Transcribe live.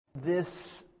this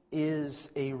is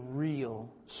a real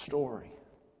story.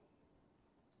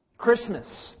 Christmas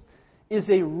is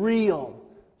a real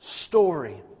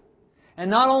story. And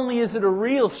not only is it a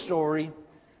real story,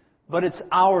 but it's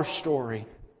our story.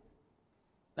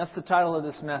 That's the title of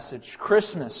this message.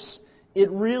 Christmas. It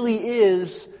really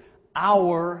is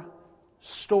our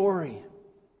story.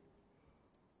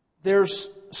 There's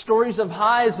stories of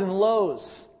highs and lows.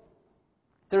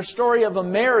 There's a story of a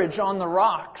marriage on the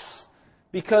rocks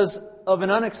because of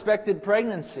an unexpected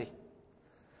pregnancy.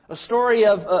 A story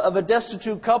of a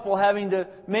destitute couple having to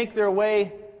make their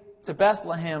way to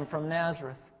Bethlehem from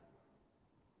Nazareth.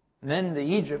 And then to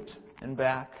Egypt and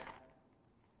back.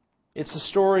 It's a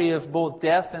story of both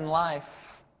death and life,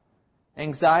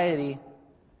 anxiety,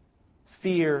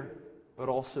 fear, but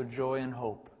also joy and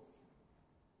hope.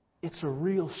 It's a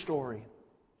real story.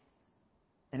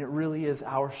 And it really is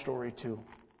our story too.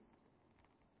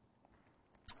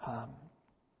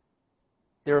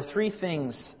 There are three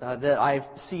things that I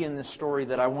see in this story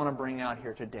that I want to bring out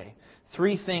here today.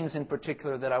 Three things in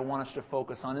particular that I want us to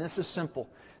focus on. And this is simple.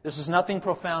 This is nothing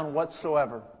profound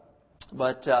whatsoever.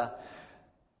 But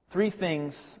three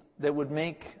things that would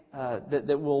make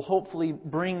that will hopefully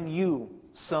bring you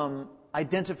some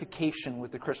identification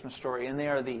with the Christmas story. And they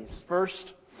are these.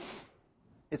 First,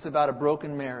 it's about a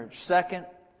broken marriage. Second,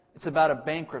 it's about a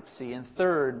bankruptcy. And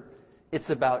third, it's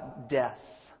about death.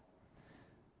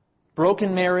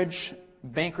 Broken marriage,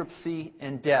 bankruptcy,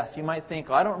 and death. You might think,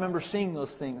 I don't remember seeing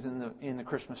those things in the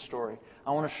Christmas story.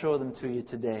 I want to show them to you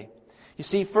today. You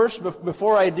see, first,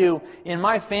 before I do, in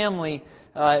my family,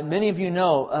 many of you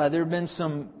know, there have been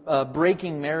some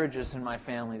breaking marriages in my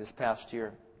family this past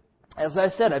year. As I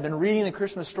said, I've been reading the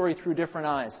Christmas story through different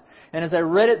eyes. And as I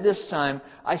read it this time,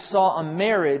 I saw a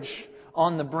marriage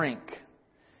on the brink.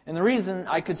 And the reason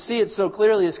I could see it so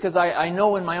clearly is because I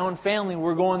know in my own family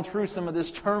we're going through some of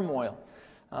this turmoil.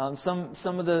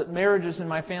 Some of the marriages in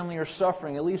my family are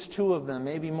suffering, at least two of them,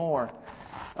 maybe more,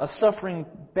 suffering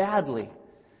badly.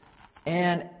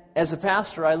 And as a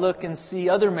pastor, I look and see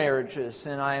other marriages,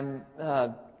 and I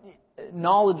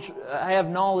have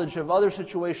knowledge of other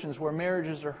situations where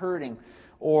marriages are hurting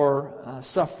or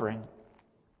suffering.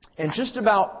 And just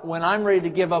about when I'm ready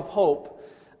to give up hope,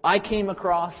 I came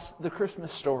across the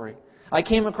Christmas story. I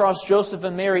came across Joseph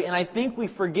and Mary, and I think we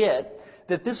forget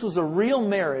that this was a real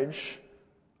marriage,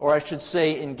 or I should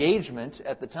say engagement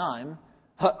at the time,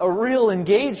 a real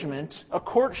engagement, a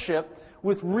courtship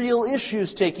with real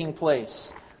issues taking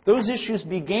place. Those issues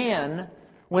began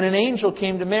when an angel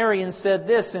came to Mary and said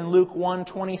this in Luke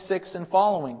 1:26 and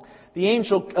following. The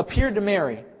angel appeared to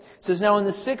Mary. It says, "Now in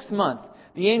the 6th month,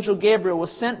 the angel Gabriel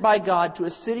was sent by God to a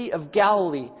city of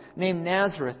Galilee named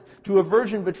Nazareth, to a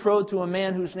virgin betrothed to a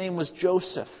man whose name was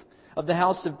Joseph, of the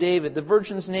house of David. The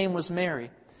virgin's name was Mary.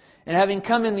 And having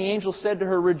come in, the angel said to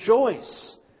her,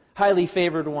 'Rejoice, highly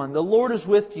favored one, the Lord is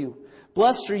with you.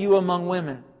 Blessed are you among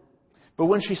women.' But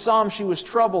when she saw him, she was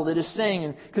troubled, it is saying,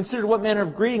 and considered what manner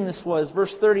of greeting this was."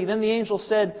 Verse 30, "Then the angel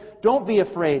said, 'Don't be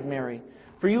afraid, Mary,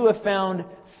 for you have found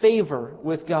favor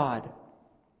with God.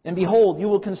 And behold, you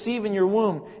will conceive in your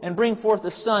womb and bring forth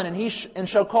a son, and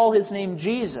shall call his name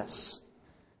Jesus.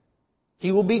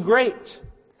 He will be great,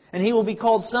 and he will be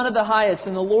called Son of the Highest,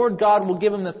 and the Lord God will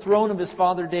give him the throne of his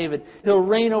father David. He'll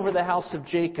reign over the house of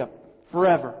Jacob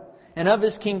forever, and of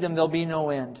his kingdom there'll be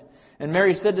no end.' And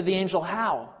Mary said to the angel,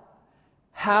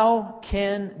 'How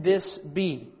can this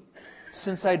be,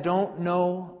 since I don't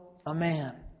know a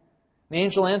man?' The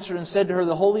angel answered and said to her,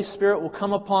 'The Holy Spirit will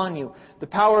come upon you. The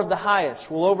power of the Highest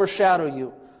will overshadow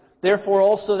you. Therefore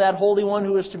also that Holy One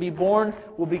who is to be born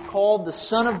will be called the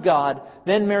Son of God.'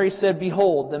 Then Mary said,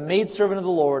 'Behold, the maidservant of the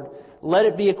Lord, let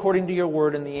it be according to your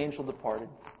word.' And the angel departed."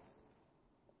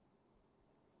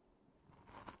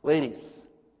 Ladies,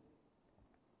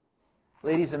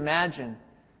 imagine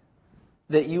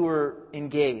that you were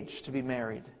engaged to be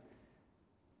married,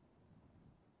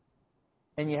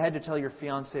 and you had to tell your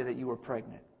fiancé that you were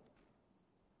pregnant.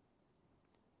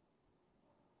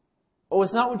 "Oh,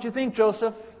 it's not what you think,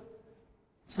 Joseph.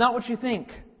 It's not what you think.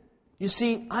 You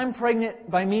see, I'm pregnant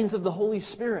by means of the Holy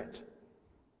Spirit."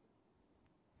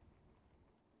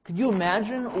 Could you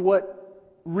imagine what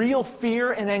real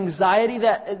fear and anxiety,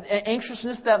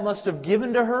 anxiousness that must have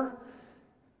given to her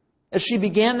as she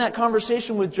began that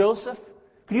conversation with Joseph?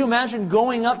 Could you imagine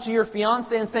going up to your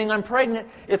fiancé and saying, "I'm pregnant.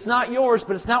 It's not yours,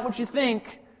 but it's not what you think.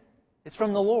 It's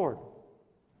from the Lord."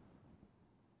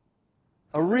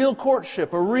 A real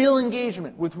courtship, a real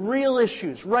engagement with real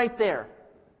issues right there.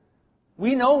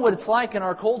 We know what it's like in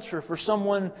our culture for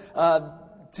someone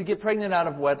to get pregnant out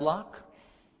of wedlock.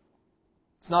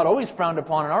 It's not always frowned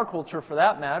upon in our culture for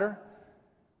that matter.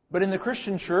 But in the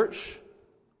Christian church,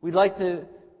 we'd like to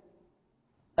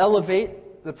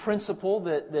elevate the principle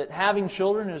that having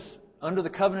children is under the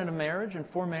covenant of marriage and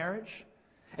for marriage.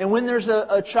 And when there's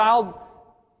a child,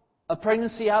 a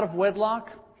pregnancy out of wedlock,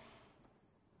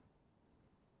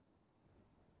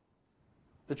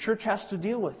 the church has to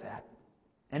deal with that.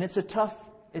 And it's a tough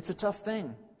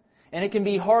thing. And it can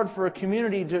be hard for a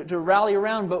community to rally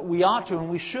around, but we ought to and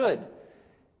we should.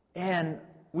 And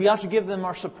we ought to give them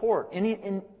our support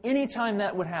any time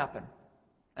that would happen.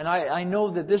 And I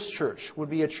know that this church would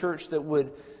be a church that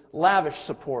would lavish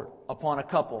support upon a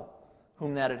couple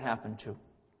whom that had happened to.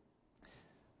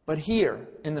 But here,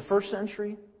 in the first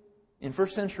century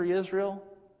Israel,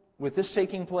 with this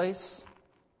taking place,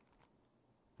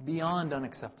 beyond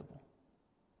unacceptable.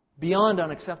 Beyond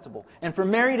unacceptable. And for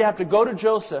Mary to have to go to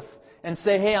Joseph and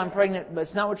say, hey, I'm pregnant, but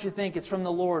it's not what you think, it's from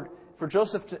the Lord. For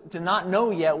Joseph to not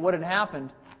know yet what had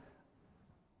happened,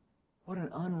 what an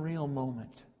unreal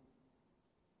moment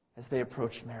as they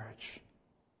approached marriage.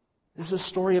 This is a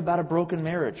story about a broken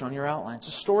marriage on your outline. It's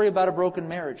a story about a broken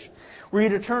marriage. Were you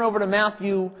to turn over to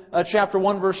Matthew chapter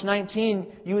 1, verse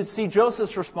 19, you would see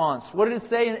Joseph's response. What did it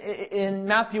say in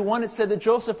Matthew 1? It said that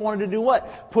Joseph wanted to do what?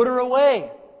 Put her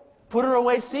away. Put her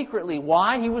away secretly.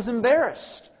 Why? He was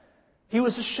embarrassed. He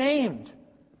was ashamed.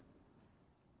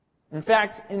 In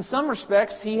fact, in some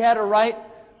respects, he had a right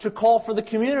to call for the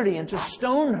community and to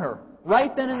stone her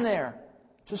right then and there.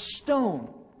 To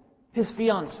stone his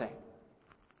fiancée.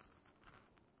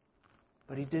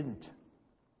 But he didn't.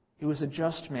 He was a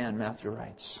just man, Matthew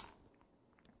writes.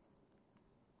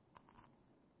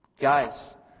 Guys,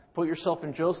 put yourself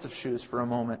in Joseph's shoes for a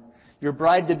moment. Your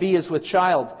bride-to-be is with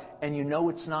child, and you know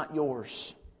it's not yours.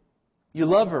 You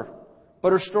love her,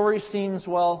 but her story seems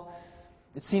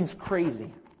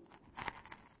crazy.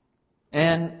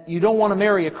 And you don't want to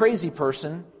marry a crazy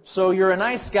person, so you're a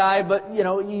nice guy, but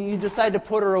you decide to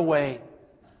put her away.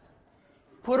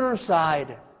 Put her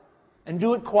aside, and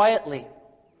do it quietly.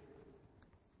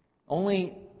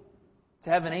 Only to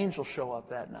have an angel show up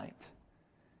that night.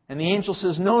 And the angel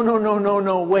says,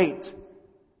 no, wait.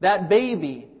 That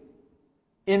baby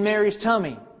in Mary's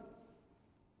tummy,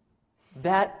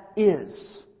 that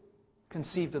is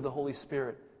conceived of the Holy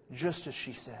Spirit, just as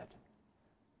she said.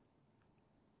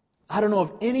 I don't know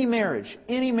of any marriage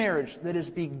that has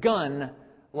begun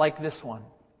like this one.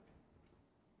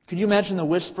 Could you imagine the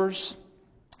whispers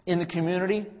in the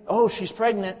community? Oh, she's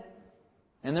pregnant,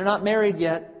 and they're not married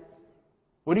yet.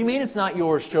 What do you mean it's not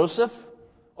yours, Joseph?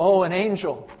 Oh, an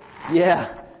angel.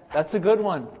 Yeah, that's a good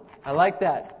one. I like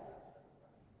that.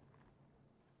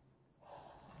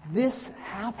 This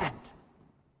happened.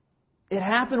 It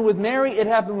happened with Mary. It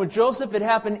happened with Joseph. It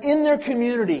happened in their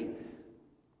community.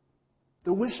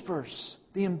 The whispers,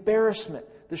 the embarrassment,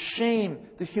 the shame,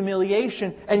 the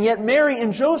humiliation. And yet Mary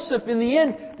and Joseph, in the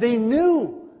end, they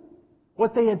knew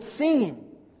what they had seen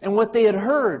and what they had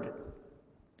heard.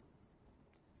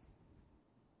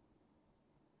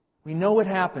 We know what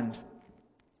happened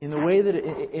in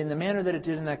the manner that it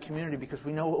did in that community because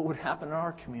we know what would happen in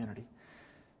our community.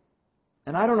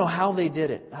 And I don't know how they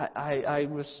did it. I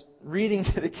was reading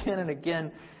it again and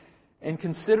again and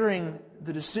considering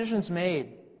the decisions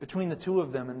made between the two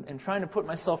of them and trying to put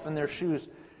myself in their shoes.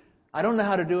 I don't know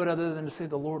how to do it other than to say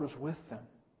the Lord was with them.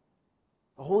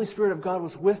 The Holy Spirit of God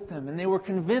was with them, and they were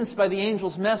convinced by the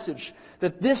angel's message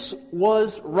that this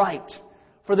was right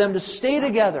for them to stay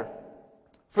together,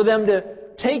 for them to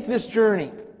take this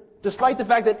journey, despite the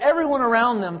fact that everyone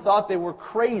around them thought they were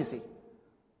crazy.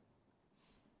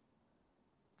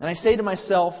 And I say to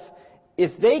myself,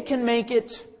 if they can make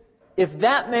it, if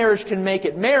that marriage can make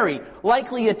it, Mary,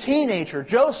 likely a teenager,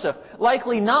 Joseph,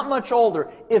 likely not much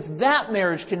older, if that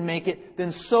marriage can make it,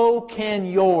 then so can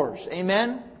yours.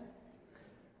 Amen?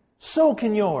 So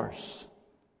can yours.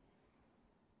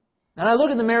 And I look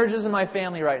at the marriages in my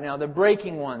family right now, the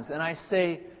breaking ones, and I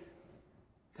say,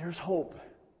 there's hope.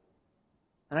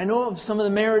 And I know of some of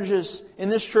the marriages in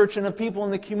this church and of people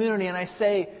in the community, and I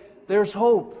say, there's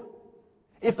hope.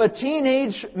 If a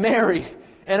teenage Mary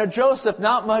and a Joseph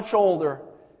not much older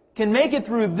can make it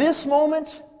through this moment,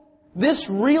 this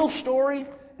real story,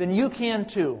 then you can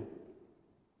too.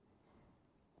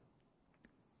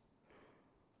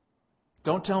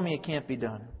 Don't tell me it can't be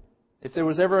done. If there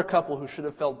was ever a couple who should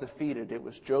have felt defeated, it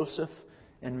was Joseph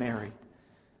and Mary.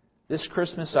 This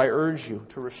Christmas, I urge you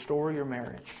to restore your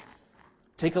marriage.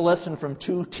 Take a lesson from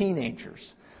two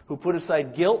teenagers who put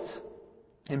aside guilt,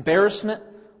 embarrassment,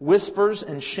 whispers,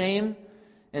 and shame,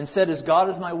 and said, as God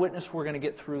is my witness, we're going to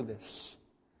get through this.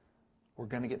 We're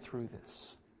going to get through this.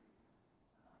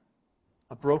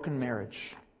 A broken marriage.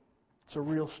 It's a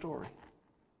real story.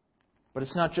 But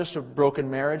it's not just a broken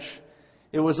marriage.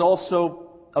 It was also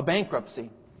a bankruptcy.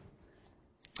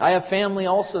 I have family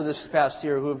also this past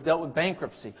year who have dealt with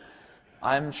bankruptcy.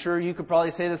 I'm sure you could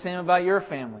probably say the same about your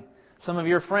family. Some of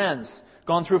your friends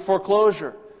gone through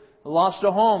foreclosure, lost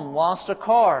a home, lost a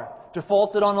car,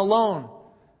 defaulted on a loan,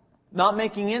 not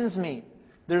making ends meet.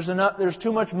 There's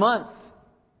too much month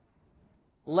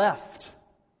left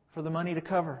for the money to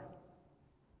cover.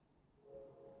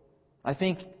 I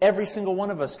think every single one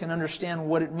of us can understand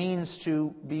what it means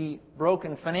to be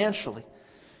broken financially.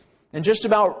 And just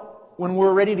about when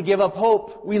we're ready to give up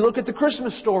hope, we look at the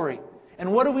Christmas story.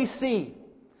 And what do we see?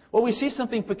 Well, we see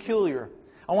something peculiar.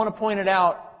 I want to point it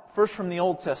out first from the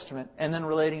Old Testament and then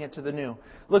relating it to the New.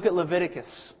 Look at Leviticus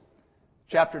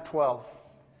chapter 12.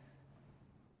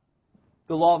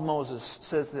 The law of Moses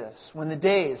says this: when the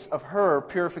days of her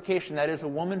purification, that is, a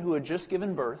woman who had just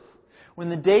given birth, when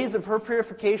the days of her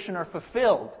purification are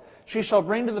fulfilled, she shall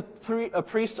bring to a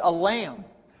priest a lamb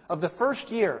of the first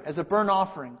year as a burnt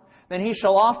offering. Then he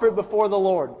shall offer it before the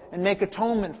Lord and make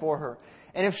atonement for her.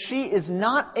 And if she is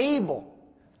not able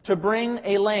to bring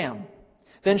a lamb,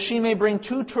 then she may bring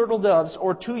 2 turtle doves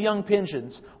or 2 young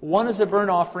pigeons, one as a burnt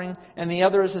offering and the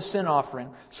other as a sin offering.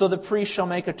 So the priest shall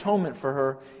make atonement for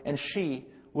her, and she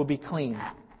will be clean.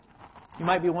 You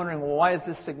might be wondering, well, why is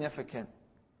this significant?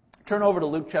 Turn over to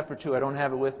Luke chapter 2. I don't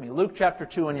have it with me. Luke chapter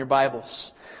 2 in your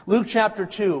Bibles. Luke chapter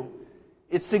 2,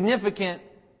 it's significant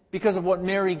because of what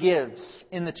Mary gives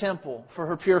in the temple for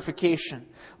her purification.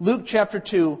 Luke chapter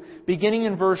 2, beginning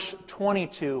in verse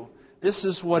 22, this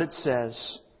is what it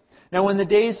says. Now when the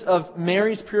days of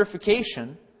Mary's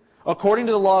purification, according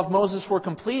to the law of Moses, were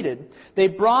completed, they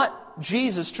brought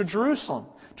Jesus to Jerusalem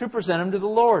to present Him to the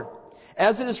Lord.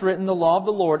 As it is written in the law of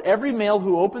the Lord, every male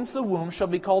who opens the womb shall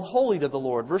be called holy to the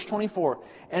Lord. Verse 24,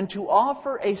 and to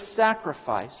offer a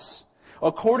sacrifice,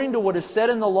 according to what is said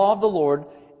in the law of the Lord,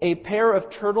 a pair of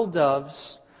turtle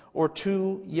doves or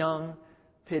 2 young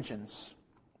pigeons.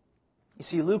 You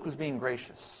see, Luke was being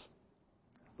gracious.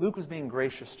 Luke was being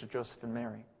gracious to Joseph and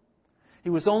Mary.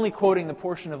 He was only quoting the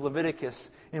portion of Leviticus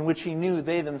in which he knew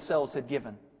they themselves had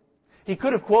given. He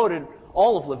could have quoted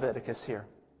all of Leviticus here.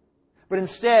 But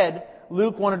instead,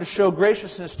 Luke wanted to show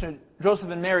graciousness to Joseph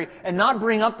and Mary and not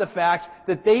bring up the fact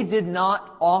that they did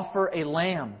not offer a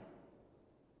lamb.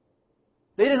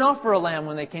 They didn't offer a lamb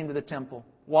when they came to the temple.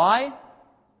 Why?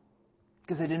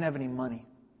 Because they didn't have any money.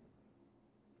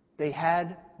 They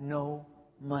had no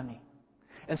money.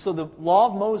 And so the law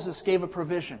of Moses gave a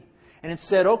provision. And it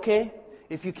said, okay,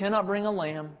 if you cannot bring a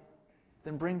lamb,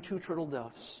 then bring 2 turtle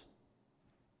doves,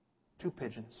 2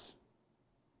 pigeons.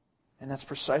 And that's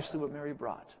precisely what Mary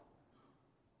brought.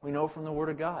 We know from the Word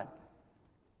of God.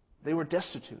 They were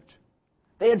destitute.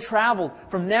 They had traveled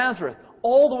from Nazareth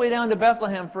all the way down to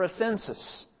Bethlehem for a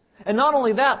census. And not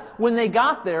only that, when they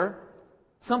got there,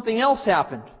 something else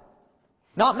happened.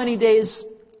 Not many days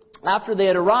after they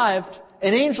had arrived,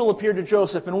 an angel appeared to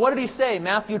Joseph. And what did he say?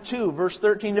 Matthew 2, verse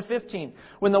 13 to 15.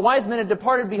 When the wise men had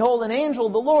departed, behold, an angel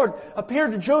of the Lord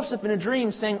appeared to Joseph in a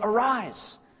dream, saying,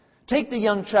 Arise, take the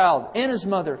young child and his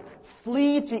mother,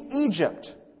 flee to Egypt,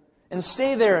 and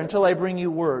stay there until I bring you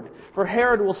word. For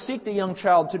Herod will seek the young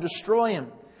child to destroy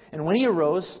him. And when he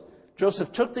arose,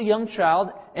 Joseph took the young child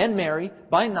and Mary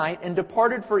by night and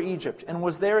departed for Egypt, and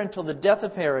was there until the death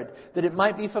of Herod, that it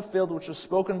might be fulfilled which was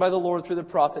spoken by the Lord through the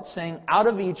prophet, saying, Out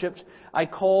of Egypt I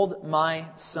called my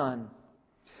son.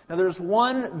 Now there's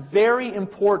one very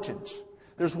important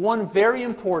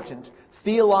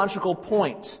theological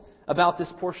point about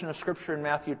this portion of Scripture in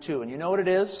Matthew 2. And you know what it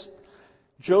is?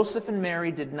 Joseph and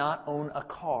Mary did not own a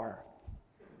car.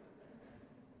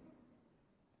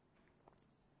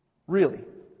 Really.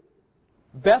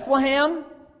 Bethlehem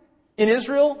in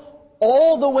Israel,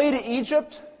 all the way to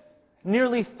Egypt,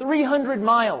 nearly 300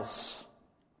 miles.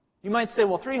 You might say,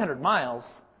 well, 300 miles?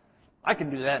 I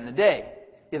can do that in a day.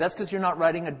 Yeah, that's because you're not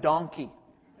riding a donkey.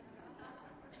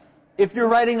 If you're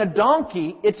riding a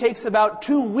donkey, it takes about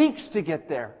 2 weeks to get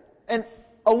there. And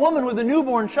a woman with a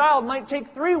newborn child might take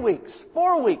 3 weeks,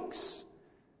 4 weeks.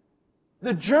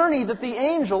 The journey that the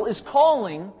angel is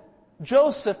calling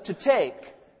Joseph to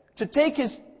take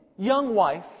his young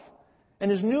wife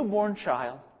and his newborn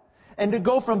child, and to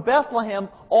go from Bethlehem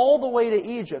all the way to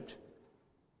Egypt,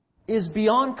 is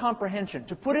beyond comprehension.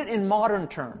 To put it in modern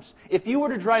terms, if you were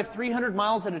to drive 300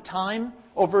 miles at a time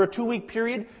over a 2-week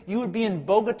period, you would be in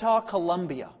Bogota,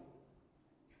 Colombia.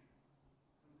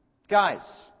 Guys,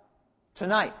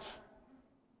 tonight,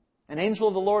 an angel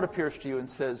of the Lord appears to you and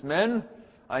says, Men,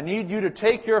 I need you to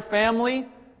take your family,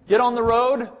 get on the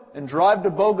road, and drive to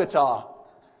Bogota.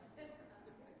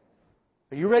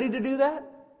 Are you ready to do that?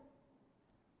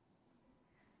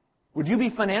 Would you be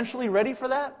financially ready for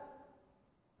that?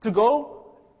 To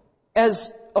go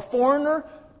as a foreigner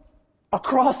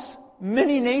across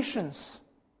many nations,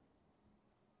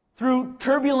 through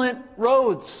turbulent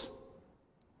roads,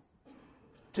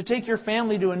 to take your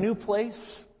family to a new place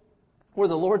where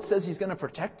the Lord says He's going to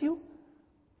protect you?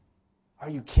 Are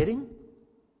you kidding?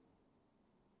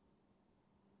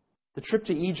 The trip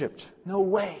to Egypt, no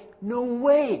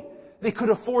way they could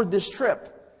afford this trip.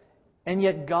 And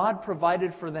yet God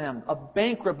provided for them, a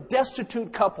bankrupt,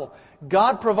 destitute couple.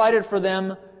 God provided for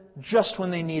them just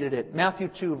when they needed it. Matthew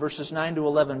 2, verses 9 to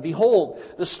 11. Behold,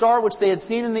 the star which they had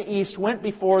seen in the east went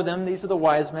before them, these are the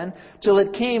wise men, till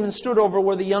it came and stood over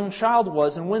where the young child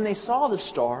was. And when they saw the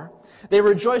star, they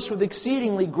rejoiced with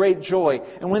exceedingly great joy.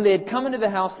 And when they had come into the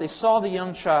house, they saw the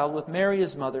young child with Mary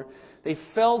his mother. They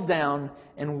fell down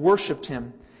and worshipped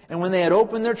Him. And when they had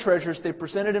opened their treasures, they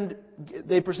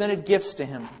presented gifts to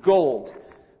Him: gold,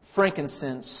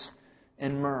 frankincense,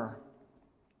 and myrrh.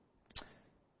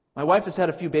 My wife has had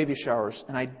a few baby showers,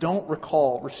 and I don't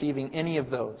recall receiving any of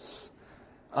those.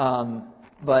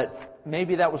 But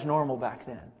maybe that was normal back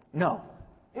then. No,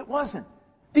 it wasn't.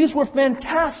 These were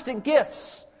fantastic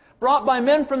gifts brought by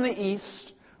men from the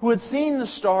east who had seen the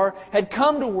star, had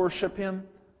come to worship Him.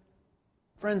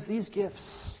 Friends, these gifts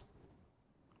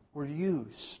were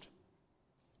used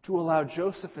to allow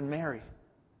Joseph and Mary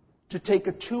to take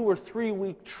a 2 or 3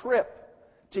 week trip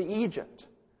to Egypt,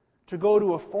 to go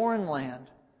to a foreign land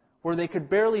where they could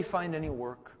barely find any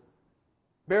work,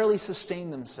 barely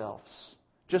sustain themselves,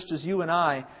 just as you and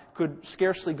I could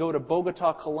scarcely go to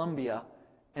Bogota, Colombia,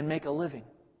 and make a living.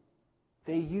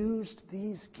 They used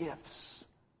these gifts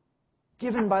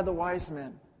given by the wise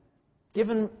men,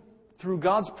 given through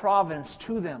God's providence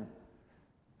to them,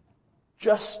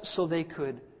 just so they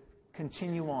could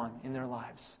continue on in their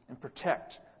lives and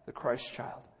protect the Christ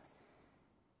child.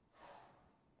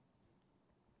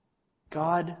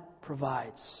 God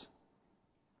provides.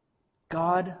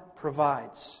 God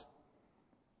provides.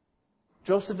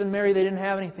 Joseph and Mary, they didn't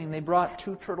have anything. They brought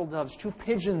 2 turtle doves, 2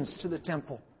 pigeons to the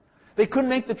temple. They couldn't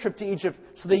make the trip to Egypt,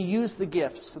 so they used the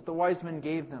gifts that the wise men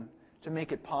gave them to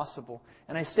make it possible.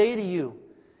 And I say to you,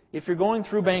 if you're going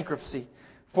through bankruptcy,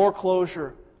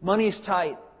 foreclosure, money's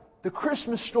tight, the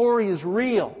Christmas story is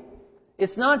real.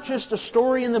 It's not just a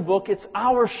story in the book, it's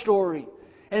our story.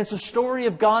 And it's a story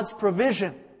of God's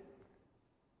provision.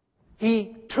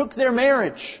 He took their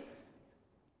marriage,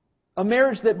 a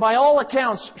marriage that by all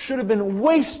accounts should have been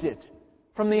wasted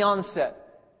from the onset,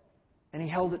 and He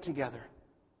held it together.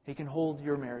 He can hold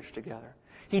your marriage together.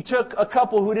 He took a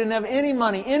couple who didn't have any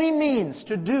money, any means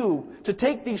to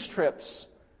take these trips,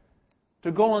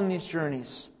 to go on these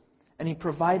journeys, and He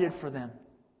provided for them.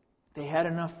 They had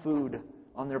enough food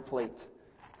on their plate.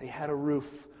 They had a roof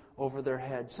over their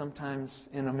head, sometimes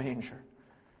in a manger.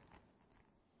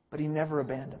 But He never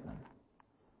abandoned them.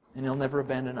 And He'll never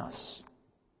abandon us.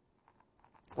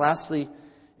 Lastly,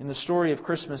 in the story of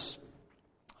Christmas,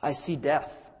 I see death.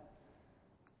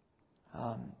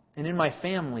 And in my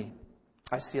family,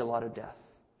 I see a lot of death.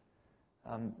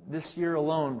 This year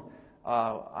alone,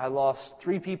 I lost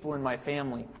 3 people in my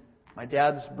family. My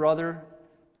dad's brother,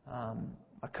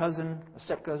 a cousin, a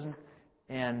step-cousin,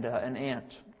 and an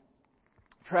aunt.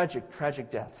 Tragic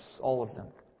deaths, all of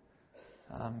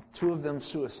them. 2 of them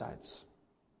suicides.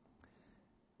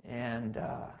 And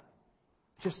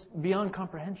just beyond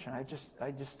comprehension.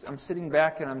 I'm sitting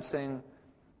back and I'm saying,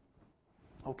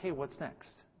 okay, what's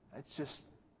next? It's just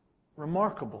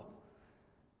remarkable,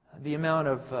 the amount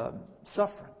of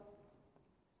suffering.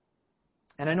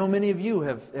 And I know many of you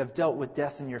have dealt with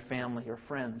death in your family or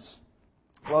friends,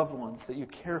 loved ones that you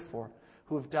care for,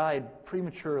 who have died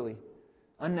prematurely,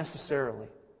 unnecessarily.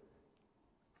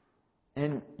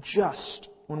 And just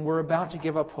when we're about to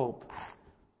give up hope,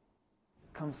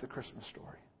 comes the Christmas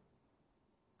story.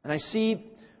 And I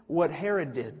see what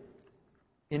Herod did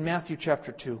in Matthew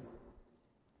chapter 2.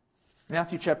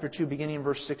 Matthew chapter 2, beginning in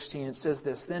verse 16, it says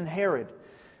this: Then Herod,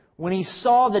 when he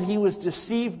saw that he was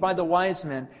deceived by the wise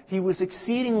men, he was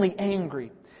exceedingly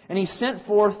angry. And he sent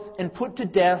forth and put to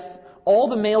death all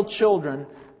the male children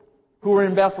who were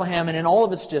in Bethlehem and in all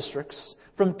of its districts,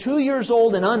 from 2 years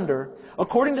old and under,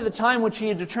 according to the time which he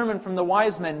had determined from the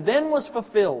wise men. Then was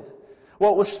fulfilled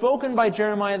what was spoken by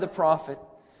Jeremiah the prophet,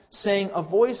 saying, A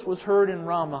voice was heard in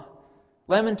Ramah,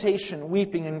 lamentation,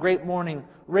 weeping, and great mourning,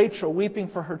 Rachel weeping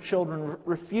for her children,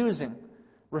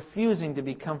 refusing to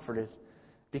be comforted,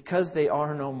 because they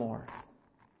are no more.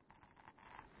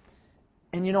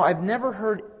 And I've never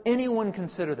heard anyone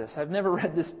consider this. I've never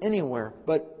read this anywhere,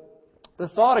 but The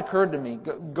thought occurred to me,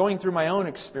 going through my own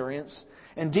experience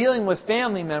and dealing with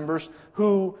family members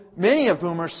who, many of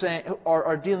whom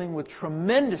are dealing with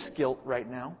tremendous guilt right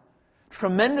now,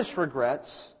 tremendous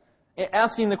regrets,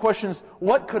 asking the questions,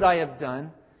 what could I have done?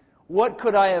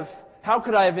 How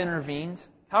could I have intervened?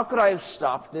 How could I have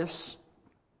stopped this?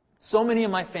 So many of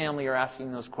my family are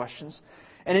asking those questions.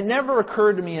 And it never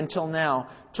occurred to me until now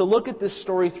to look at this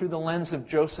story through the lens of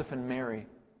Joseph and Mary.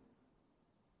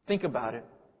 Think about it.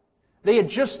 They had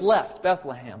just left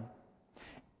Bethlehem.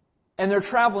 And they're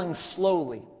traveling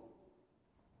slowly.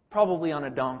 Probably on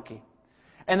a donkey.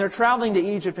 And they're traveling to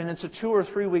Egypt, and it's a 2 or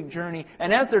 3 week journey.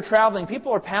 And as they're traveling,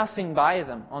 people are passing by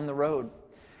them on the road.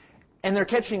 And they're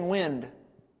catching wind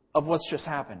of what's just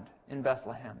happened in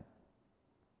Bethlehem.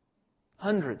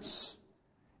 Hundreds,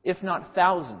 if not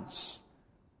thousands,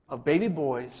 of baby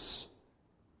boys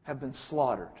have been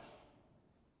slaughtered.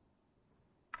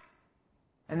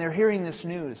 And they're hearing this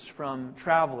news from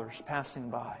travelers passing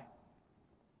by.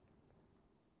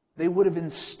 They would have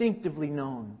instinctively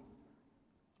known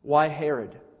why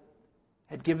Herod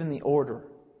had given the order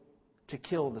to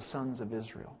kill the sons of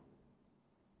Israel.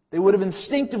 They would have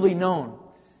instinctively known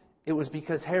it was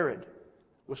because Herod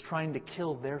was trying to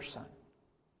kill their son.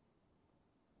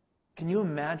 Can you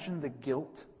imagine the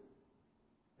guilt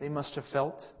they must have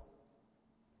felt?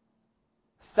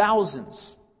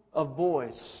 Thousands of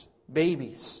boys,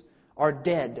 babies, are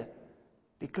dead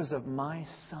because of my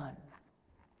son.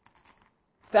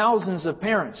 Thousands of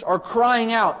parents are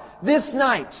crying out this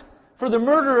night for the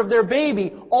murder of their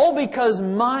baby, all because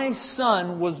my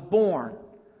son was born.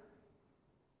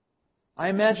 I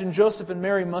imagine Joseph and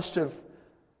Mary must have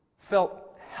felt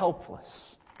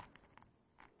helpless,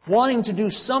 wanting to do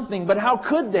something, but how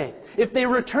could they? If they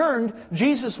returned,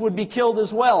 Jesus would be killed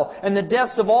as well, and the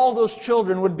deaths of all those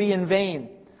children would be in vain.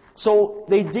 So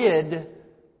they did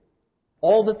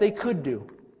all that they could do.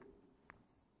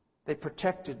 They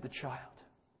protected the child.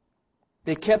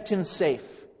 They kept him safe.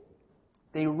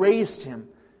 They raised him.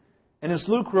 And as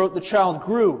Luke wrote, the child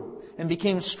grew and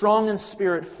became strong in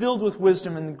spirit, filled with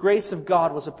wisdom, and the grace of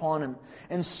God was upon him.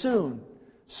 And soon,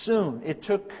 it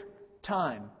took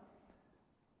time,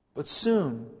 but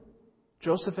soon,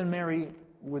 Joseph and Mary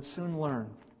would soon learn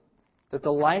that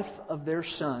the life of their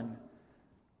son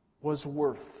was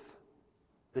worth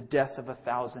the death of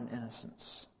 1,000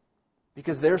 innocents.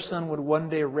 Because their son would one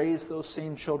day raise those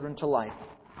same children to life,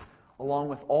 along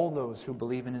with all those who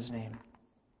believe in His name.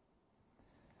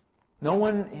 No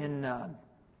one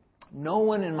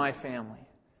in my family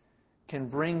can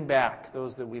bring back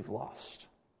those that we've lost.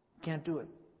 Can't do it.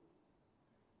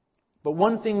 But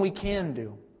one thing we can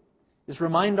do is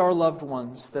remind our loved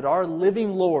ones that our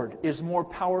living Lord is more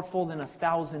powerful than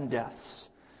 1,000 deaths.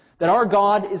 That our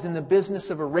God is in the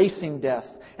business of erasing death.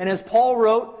 And as Paul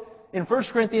wrote in 1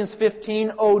 Corinthians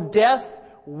 15, O death,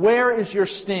 where is your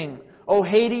sting? O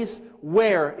Hades,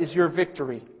 where is your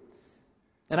victory?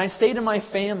 And I say to my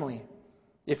family,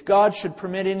 if God should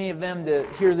permit any of them to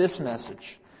hear this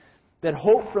message, that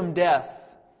hope from death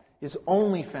is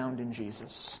only found in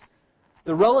Jesus.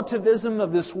 The relativism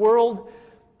of this world,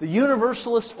 the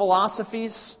universalist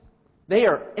philosophies, they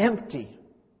are empty.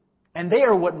 And they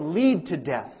are what lead to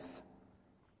death.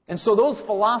 And so those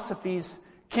philosophies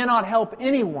cannot help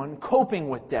anyone coping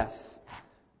with death.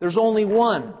 There's only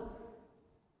one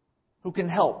who can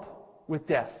help with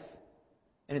death.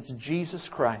 And it's Jesus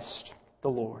Christ, the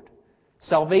Lord.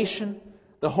 Salvation,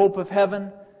 the hope of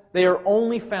heaven, they are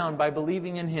only found by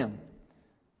believing in Him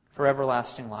for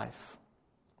everlasting life.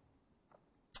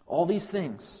 All these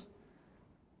things,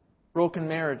 broken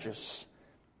marriages,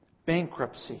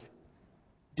 bankruptcy,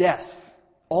 death,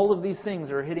 all of these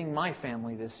things are hitting my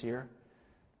family this year.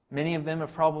 Many of them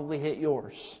have probably hit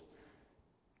yours.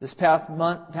 This past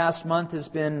month has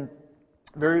been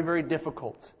very, very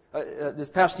difficult. This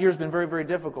past year has been very, very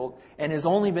difficult, and has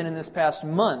only been in this past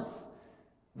month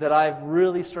that I've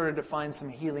really started to find some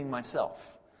healing myself.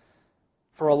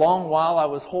 For a long while, I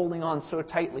was holding on so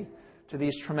tightly to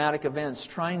these traumatic events,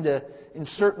 trying to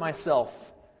insert myself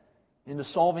into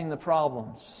solving the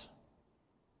problems.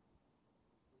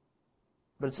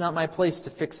 But it's not my place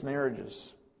to fix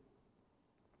marriages.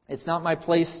 It's not my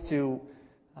place to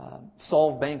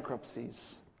solve bankruptcies.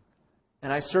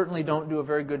 And I certainly don't do a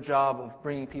very good job of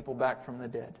bringing people back from the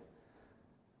dead.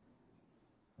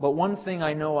 But one thing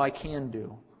I know I can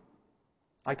do,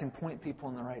 I can point people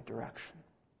in the right direction.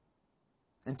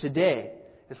 And today,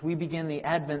 as we begin the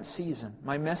Advent season,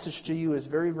 my message to you is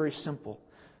very, very simple.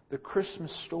 The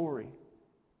Christmas story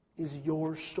is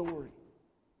your story.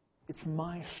 It's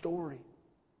my story.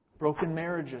 Broken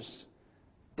marriages,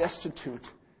 destitute,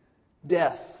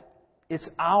 death. It's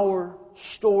our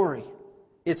story.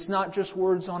 It's not just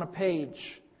words on a page.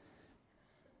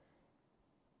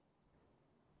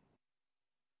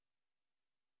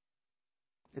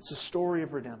 It's a story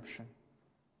of redemption.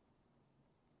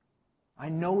 I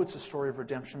know it's a story of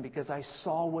redemption because I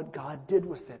saw what God did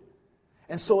with it.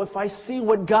 And so if I see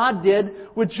what God did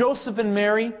with Joseph and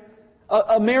Mary,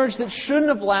 a marriage that shouldn't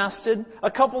have lasted, a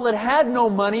couple that had no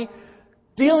money,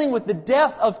 dealing with the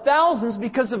death of thousands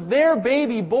because of their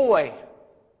baby boy.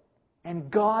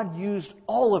 And God used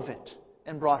all of it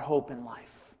and brought hope in life.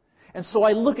 And so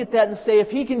I look at that and say, if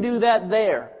He can do that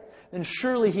there, then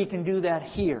surely He can do that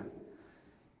here.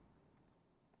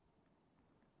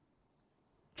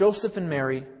 Joseph and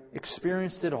Mary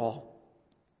experienced it all,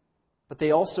 but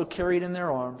they also carried in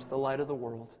their arms the light of the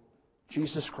world,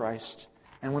 Jesus Christ.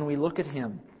 And when we look at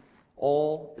Him,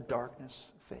 all the darkness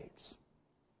fades.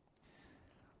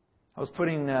 I was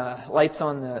putting lights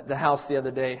on the house the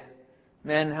other day.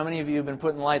 Men, how many of you have been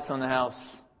putting lights on the house?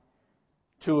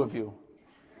 2 of you.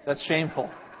 That's shameful.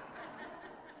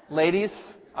 Ladies,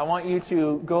 I want you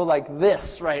to go like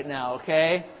this right now,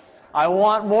 okay? I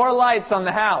want more lights on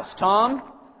the house. Tom?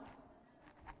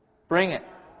 Bring it.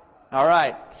 All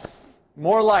right.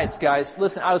 More lights, guys.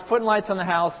 Listen, I was putting lights on the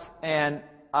house, and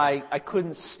I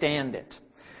couldn't stand it.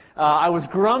 I was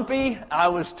grumpy. I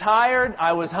was tired.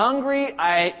 I was hungry.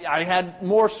 I had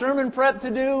more sermon prep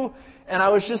to do. And I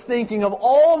was just thinking of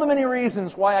all the many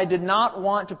reasons why I did not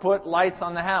want to put lights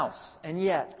on the house. And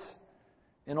yet,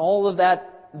 in all of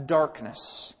that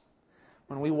darkness,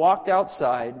 when we walked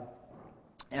outside,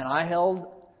 and I held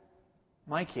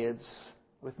my kids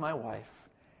with my wife,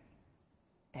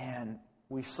 and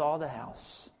we saw the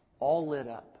house all lit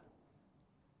up,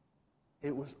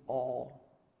 it was all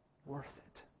worth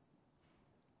it.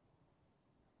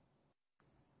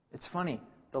 It's funny,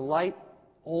 the light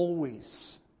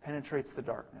always penetrates the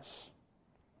darkness.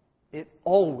 It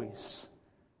always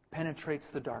penetrates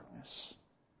the darkness.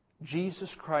 Jesus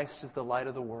Christ is the light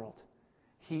of the world.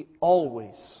 He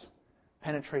always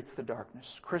penetrates the darkness.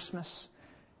 Christmas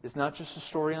is not just a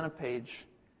story on a page,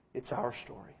 it's our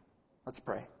story. Let's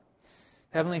pray.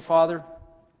 Heavenly Father,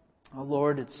 oh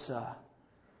Lord,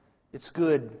 it's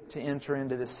good to enter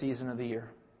into this season of the year.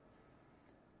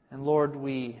 And Lord,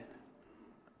 we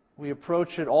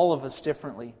approach it, all of us,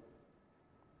 differently.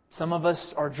 Some of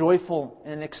us are joyful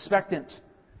and expectant.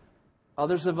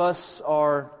 Others of us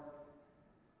are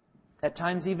at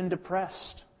times even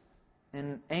depressed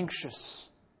and anxious.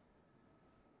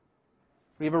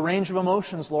 We have a range of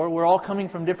emotions, Lord. We're all coming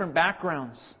from different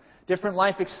backgrounds, different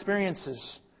life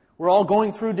experiences. We're all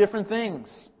going through different things.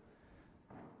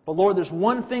 But Lord, there's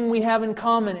one thing we have in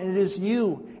common, and it is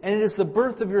You, and it is the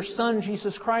birth of Your Son,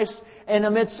 Jesus Christ. And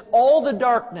amidst all the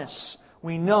darkness,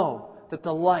 we know that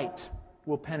the light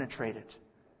will penetrate it.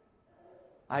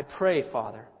 I pray,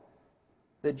 Father,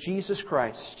 that Jesus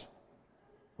Christ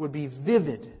would be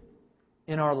vivid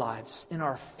in our lives, in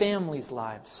our families'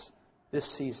 lives this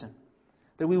season.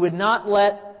 That we would not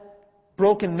let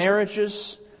broken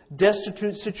marriages,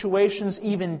 destitute situations,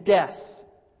 even death,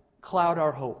 cloud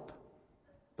our hope.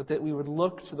 But that we would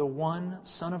look to the one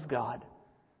Son of God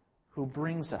who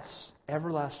brings us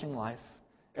everlasting life,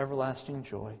 everlasting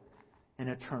joy, and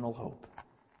eternal hope.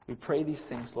 We pray these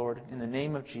things, Lord, in the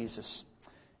name of Jesus.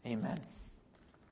 Amen.